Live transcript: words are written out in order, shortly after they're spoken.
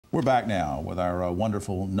We're back now with our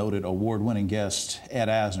wonderful, noted, award-winning guest, Ed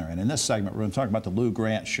Asner. And in this segment, we're going to talk about the Lou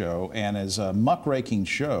Grant Show. And as a muckraking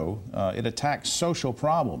show, it attacks social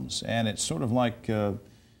problems. And it's sort of like, I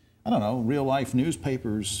don't know, real-life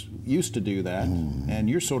newspapers used to do that. And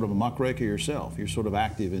you're sort of a muckraker yourself. You're sort of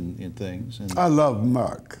active in things. And I love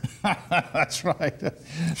muck. That's right.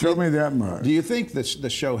 Show me that muck. Do you think the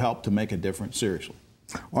show helped to make a difference? Seriously?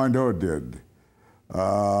 Oh, I know it did.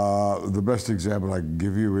 The best example I can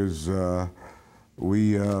give you is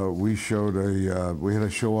we had a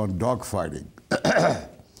show on dogfighting,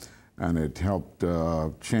 and it helped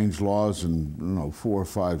change laws in 4 or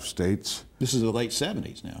 5 states. This is the late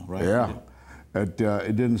 '70s now, right? Yeah, it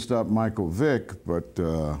didn't stop Michael Vick, but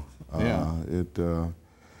it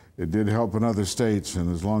did help in other states,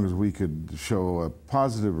 and as long as we could show a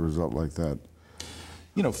positive result like that.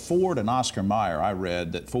 You know, Ford and Oscar Mayer, I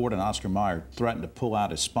read that Ford and Oscar Mayer threatened to pull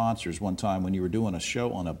out as sponsors one time when you were doing a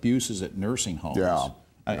show on abuses at nursing homes. Yeah.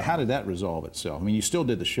 How did that resolve itself? I mean, you still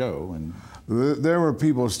did the show. And there were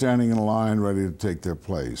people standing in line ready to take their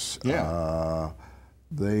place. Yeah.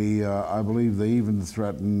 I believe they even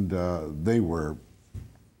threatened, they were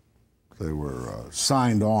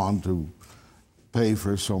signed on to pay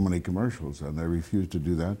for so many commercials, and they refused to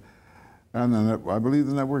do that. And then I believe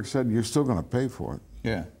the network said, you're still going to pay for it.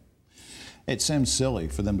 Yeah. It seems silly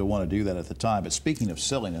for them to want to do that at the time, but speaking of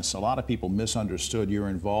silliness, a lot of people misunderstood your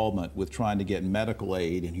involvement with trying to get medical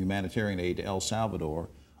aid and humanitarian aid to El Salvador.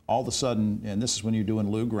 All of a sudden, and this is when you're doing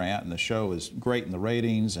Lou Grant, and the show is great in the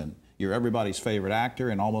ratings, and you're everybody's favorite actor,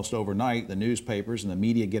 and almost overnight, the newspapers and the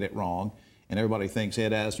media get it wrong, and everybody thinks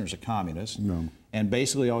Ed Asner's a communist. No. And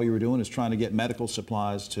basically all you were doing is trying to get medical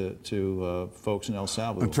supplies to folks in El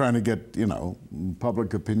Salvador. And trying to get,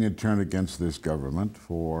 public opinion turned against this government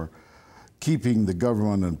for keeping the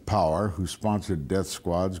government in power, who sponsored death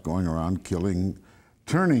squads going around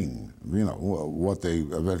turning, what they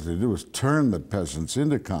eventually do is turn the peasants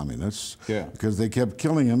into communists. Yeah. Because they kept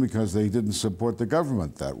killing them because they didn't support the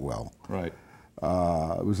government that well. Right.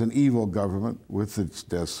 It was an evil government with its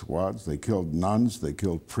death squads. They killed nuns, they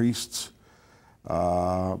killed priests.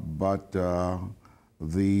 But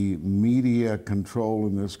the media control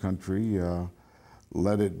in this country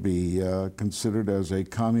let it be considered as a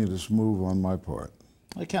communist move on my part.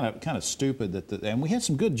 It's kind of stupid and we had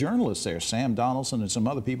some good journalists there, Sam Donaldson and some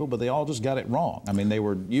other people, but they all just got it wrong. I mean, they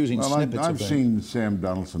were using snippets of things. I've seen Sam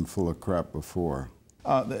Donaldson full of crap before.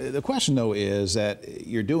 The question, though, is that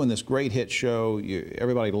you're doing this great hit show,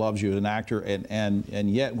 everybody loves you as an actor, and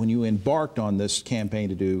yet when you embarked on this campaign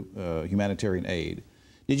to do humanitarian aid,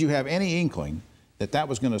 did you have any inkling that that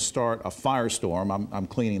was going to start a firestorm? I'm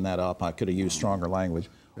cleaning that up. I could have used stronger language.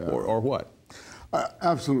 Yeah. Or what?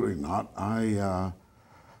 Absolutely not. I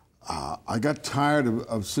got tired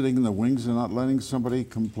of sitting in the wings and not letting somebody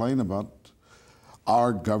complain about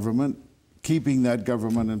our government, keeping that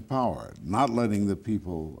government in power, not letting the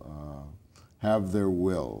people have their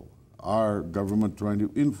will. Our government trying to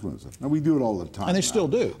influence it. Now we do it all the time. And they still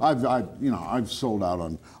do. I've sold out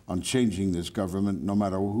on changing this government, no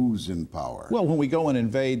matter who's in power. Well, when we go and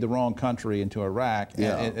invade the wrong country into Iraq,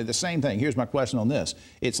 and the same thing. Here's my question on this: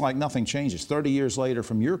 it's like nothing changes. 30 years later,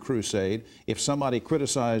 from your crusade, if somebody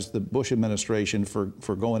criticized the Bush administration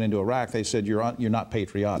for going into Iraq, they said you're not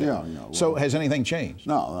patriotic. Yeah. Well, so has anything changed?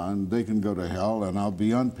 No, and they can go to hell, and I'll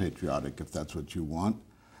be unpatriotic if that's what you want.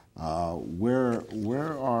 Where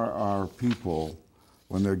are our people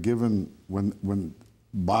when they're given, when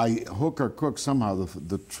by hook or crook somehow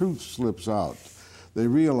the truth slips out? They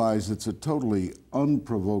realize it's a totally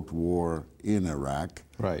unprovoked war in Iraq.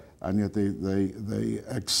 Right. And yet they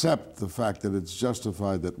accept the fact that it's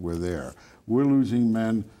justified that we're there. We're losing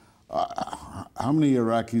men. How many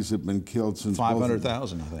Iraqis have been killed since?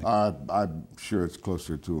 500,000, I think. I'm sure it's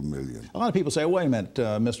closer to 1 million. A lot of people say, wait a minute,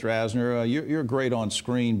 Mr. Asner, you're great on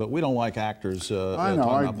screen, but we don't like actors I know.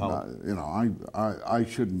 talking about politics. I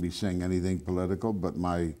shouldn't be saying anything political, but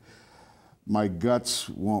my guts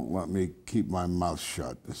won't let me keep my mouth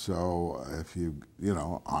shut. So if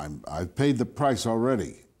I've paid the price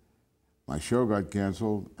already. My show got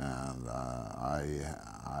canceled, and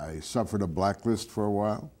I suffered a blacklist for a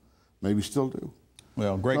while. Maybe still do.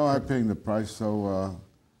 Well, great. So I'm paying the price, so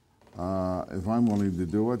if I'm willing to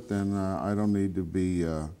do it, then I don't need to be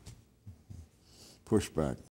pushed back.